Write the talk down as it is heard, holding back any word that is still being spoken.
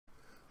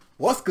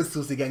What's good,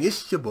 Susie gang?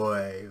 It's your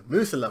boy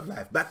MUSA Love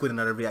Life, back with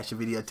another reaction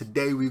video.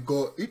 Today we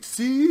got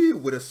Itzy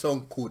with a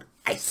song called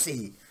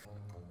Itzy.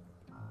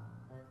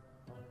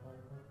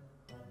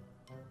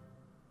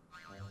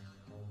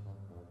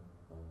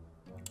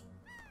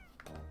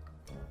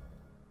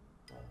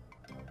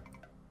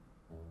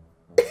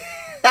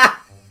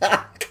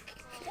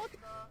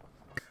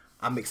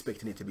 I'm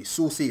expecting it to be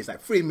saucy. It's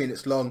like 3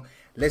 minutes long.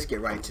 Let's get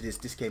right into this.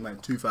 This came out in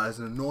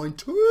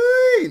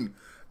 2019.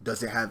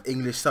 Does it have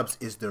English subs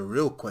is the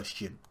real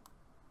question.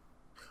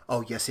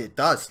 Oh yes it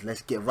does.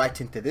 Let's get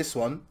right into this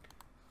one.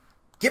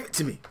 Give it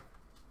to me.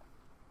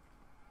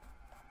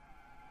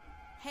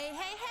 Hey,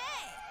 hey,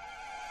 hey!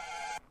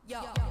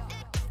 Yo.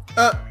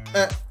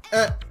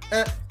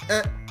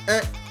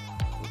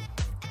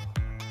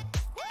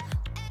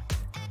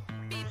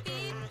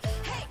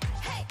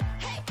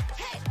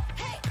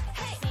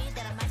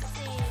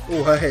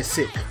 Oh, her hair's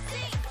sick.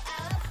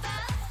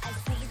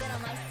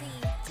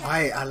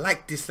 I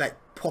like this like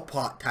pop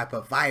art type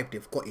of vibe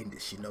they've got in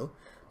this, you know,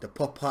 the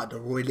pop art, the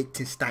Roy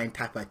Lichtenstein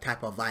type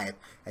of vibe.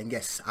 And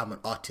yes, I'm an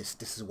artist.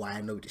 This is why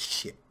I know this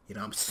shit. You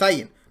know what I'm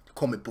saying? The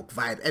comic book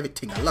vibe,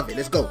 everything. I love it.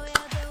 Let's go.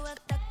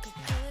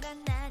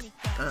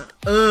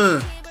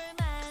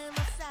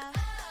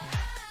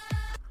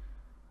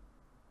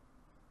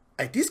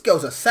 Hey, these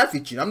girls are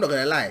savage. You know, I'm not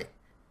gonna lie.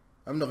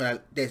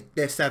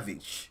 They're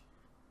savage.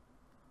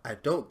 I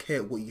don't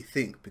care what you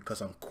think because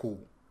I'm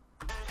cool.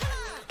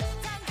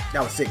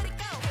 That was sick.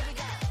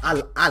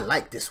 I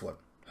like this one.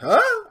 Huh?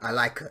 I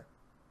like her.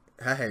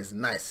 Her hair is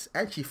nice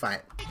and she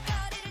fine.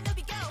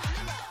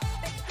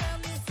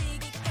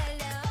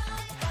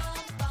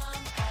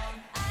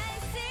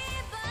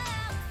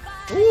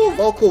 Ooh,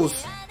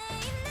 vocals.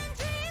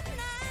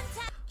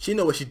 She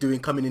know what she's doing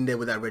coming in there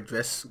with that red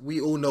dress. We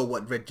all know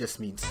what red dress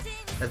means.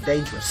 That's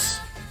dangerous.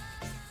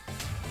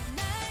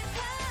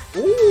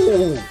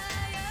 Ooh.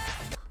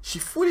 She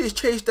fully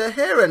changed her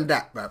hair and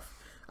that, bruv.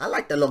 I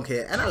like the long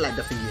hair and I like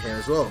the thingy hair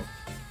as well.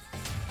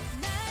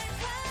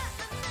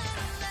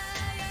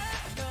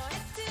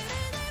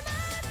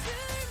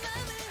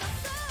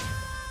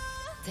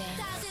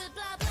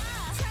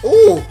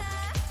 Ooh!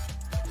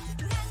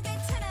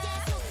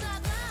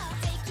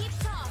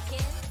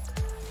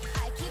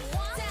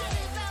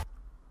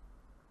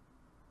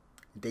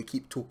 They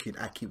keep talking,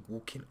 I keep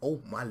walking.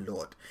 Oh my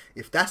lord.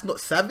 If that's not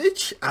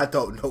savage, I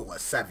don't know what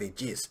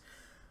savage is.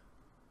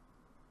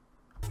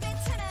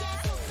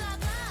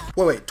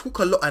 Wait, talk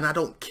a lot and I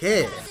don't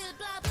care.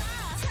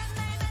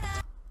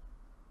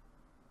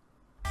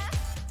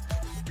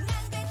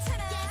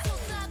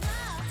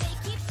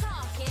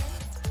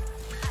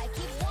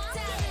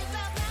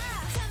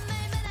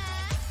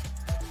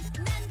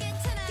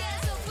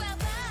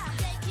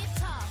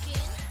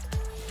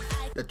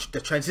 The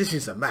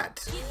transitions are mad.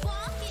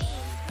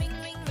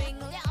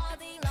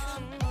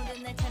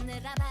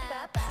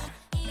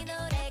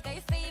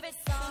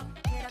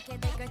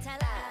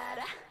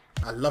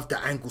 I love the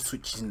angle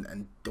switches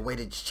and the way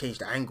they just change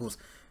the angles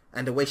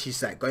and the way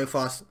she's like going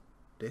fast.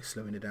 They're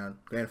slowing it down,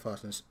 going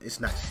fast, and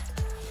it's nice.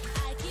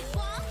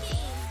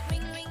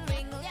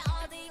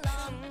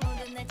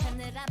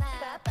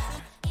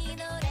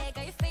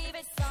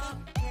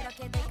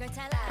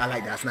 I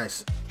like that, it's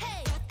nice.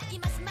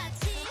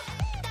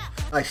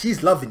 Like,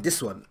 she's loving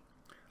this one.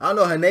 I don't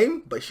know her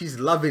name, but she's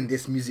loving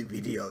this music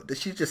video.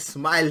 She's just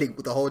smiling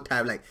the whole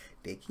time, like,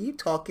 they keep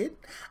talking,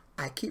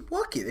 I keep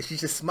walking, and she's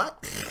just smiling.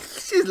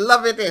 She's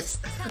loving this.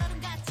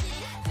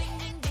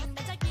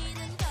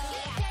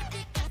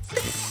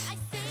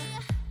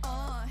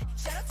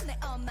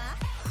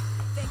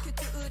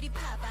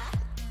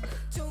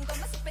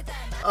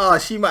 Oh,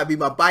 she might be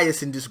my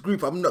bias in this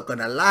group, I'm not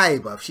gonna lie,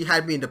 but she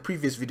had me in the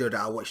previous video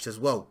that I watched as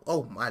well.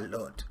 Oh my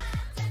lord.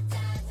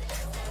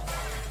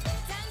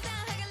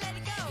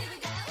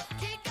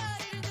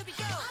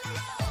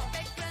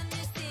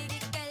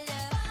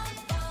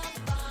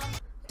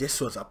 This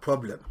was a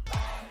problem.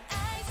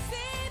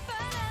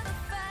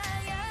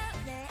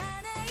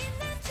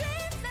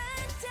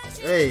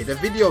 Hey, the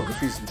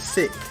videography is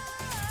sick.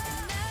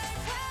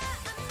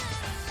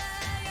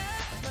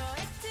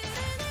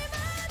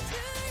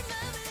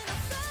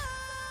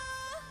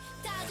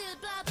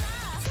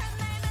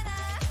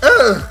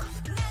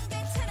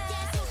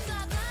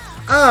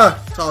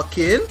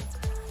 Talking.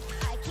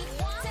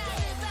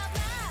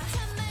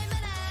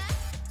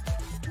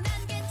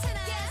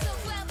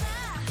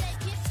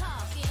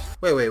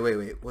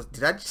 Wait.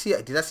 Did I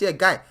see a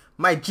guy?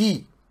 My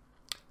G,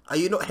 are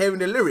you not hearing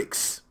the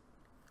lyrics?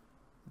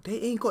 They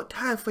ain't got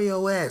time for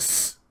your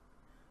ass.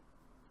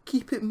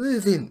 Keep it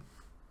moving.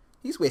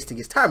 He's wasting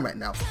his time right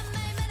now.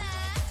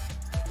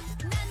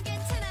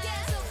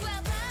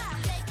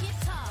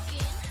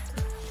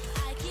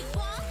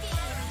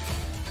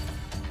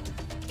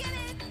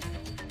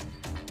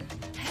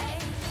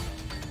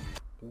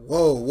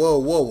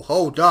 Whoa,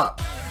 hold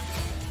up.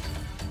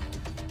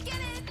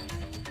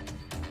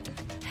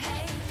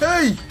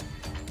 Hey!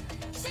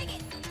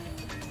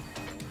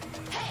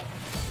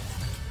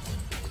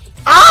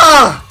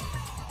 Ah!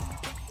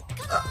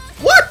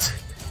 What?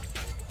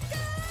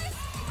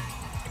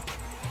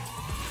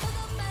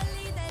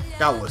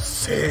 That was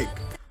sick.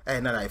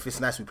 Hey, no, if it's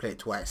nice, we play it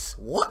twice.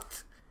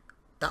 What?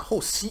 That whole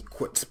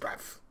sequence,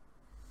 bruv.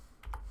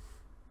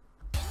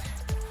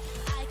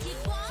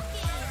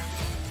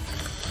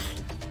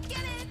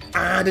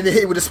 And then they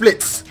hit it with the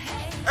splits.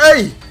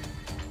 Hey!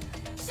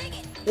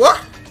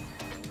 What?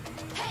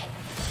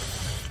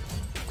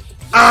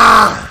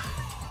 Ah!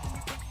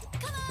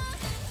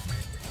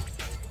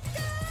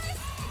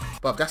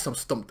 Bruv, that's some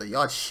stomp the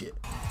yard shit.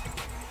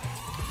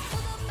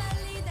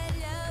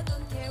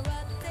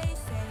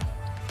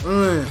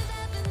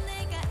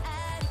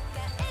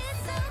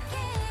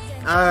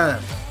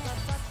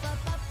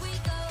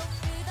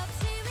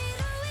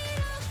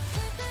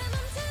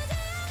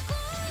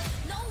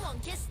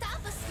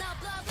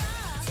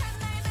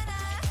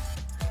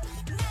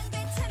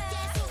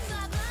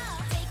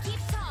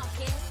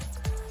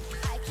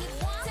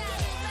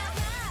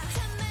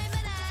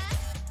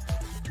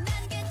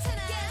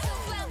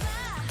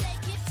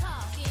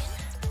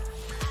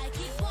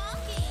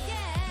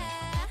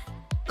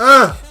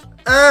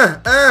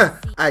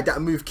 Alright,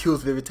 that move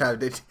kills me every time.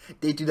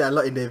 They do that a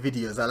lot in their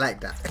videos. I like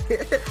that.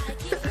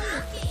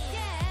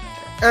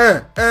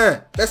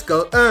 Let's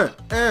go.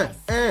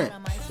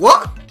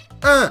 What?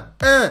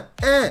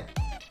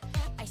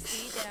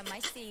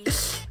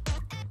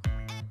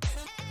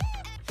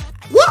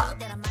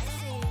 What?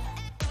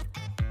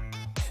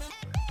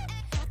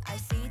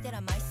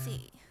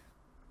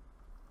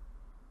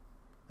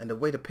 And the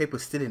way the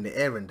paper's still in the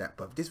air and that,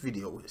 but this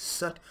video is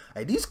such.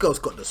 Hey, these girls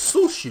got the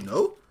sauce, you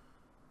know.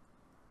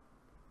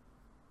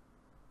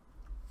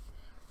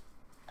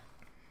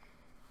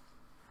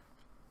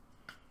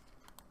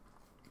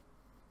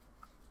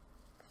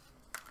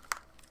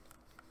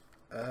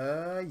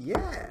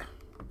 Yeah.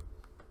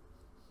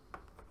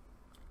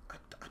 I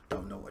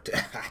don't know what to,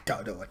 I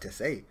don't know what to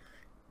say.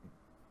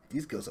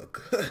 These girls are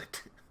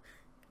good.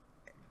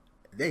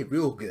 They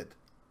real good.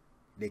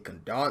 They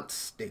can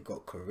dance. They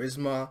got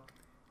charisma.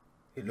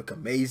 They look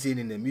amazing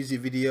in the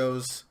music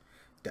videos.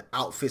 The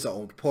outfits are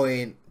on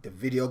point. The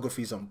videography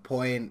is on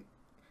point,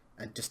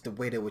 and just the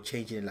way they were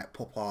changing it, like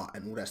pop art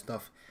and all that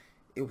stuff.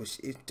 It's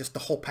just the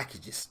whole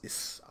package.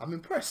 I'm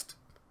impressed.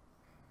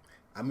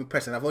 I'm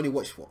impressed, and I've only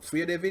watched what,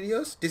 3 of their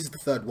videos. This is the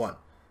 3rd one.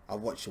 I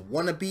watched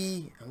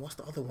Wannabe, and what's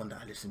the other one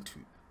that I listened to?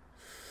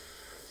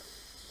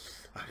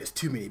 There's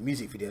too many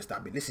music videos that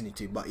I've been listening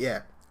to, but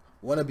yeah,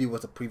 Wannabe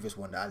was the previous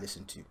one that I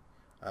listened to,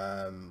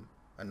 and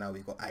now we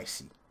got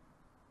Itzy.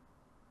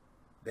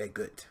 They're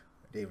good.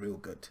 They're real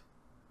good.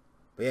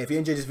 But yeah, if you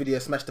enjoyed this video,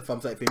 smash the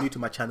thumbs up. If you're new to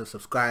my channel,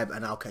 subscribe,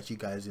 and I'll catch you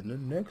guys in the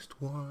next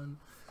one.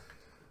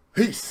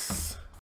 Peace.